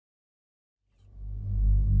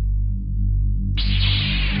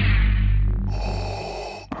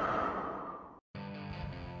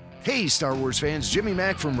Hey Star Wars fans, Jimmy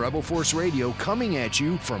Mack from Rebel Force Radio coming at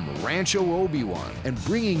you from Rancho Obi-Wan and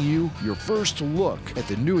bringing you your first look at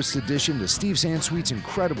the newest addition to Steve Sansweet's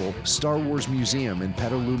incredible Star Wars Museum in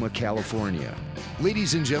Petaluma, California.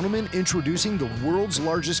 Ladies and gentlemen, introducing the world's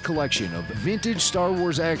largest collection of vintage Star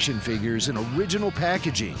Wars action figures in original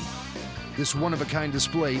packaging. This one-of-a-kind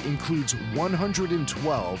display includes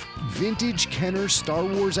 112 vintage Kenner Star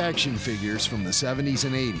Wars action figures from the 70s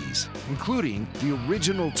and 80s, including the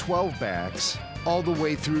original 12-backs all the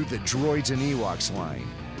way through the Droids and Ewoks line.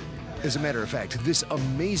 As a matter of fact, this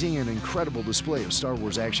amazing and incredible display of Star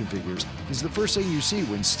Wars action figures is the first thing you see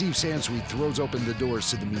when Steve Sansweet throws open the doors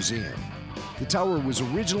to the museum. The tower was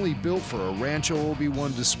originally built for a Rancho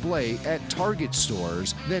Obi-Wan display at Target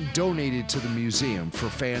stores, then donated to the museum for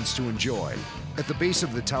fans to enjoy. At the base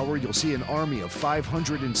of the tower, you'll see an army of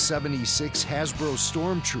 576 Hasbro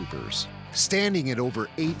Stormtroopers, standing at over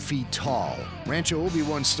 8 feet tall. Rancho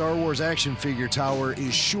Obi-Wan Star Wars action figure tower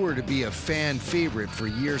is sure to be a fan favorite for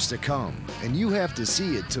years to come, and you have to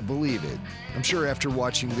see it to believe it. I'm sure after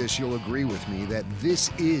watching this you'll agree with me that this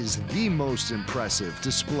is the most impressive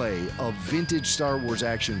display of vintage Star Wars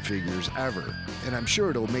action figures ever, and I'm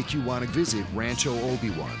sure it'll make you want to visit Rancho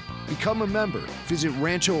Obi-Wan. Become a member, visit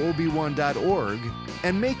ranchoobi-wan.org,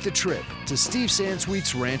 and make the trip to Steve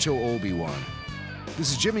Sansweet's Rancho Obi-Wan.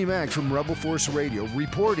 This is Jimmy Mack from Rebel Force Radio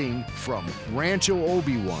reporting from Rancho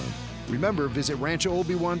Obi-Wan. Remember, visit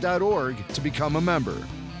ranchoobi-wan.org to become a member.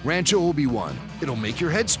 Rancho Obi-Wan, it'll make your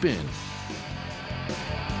head spin.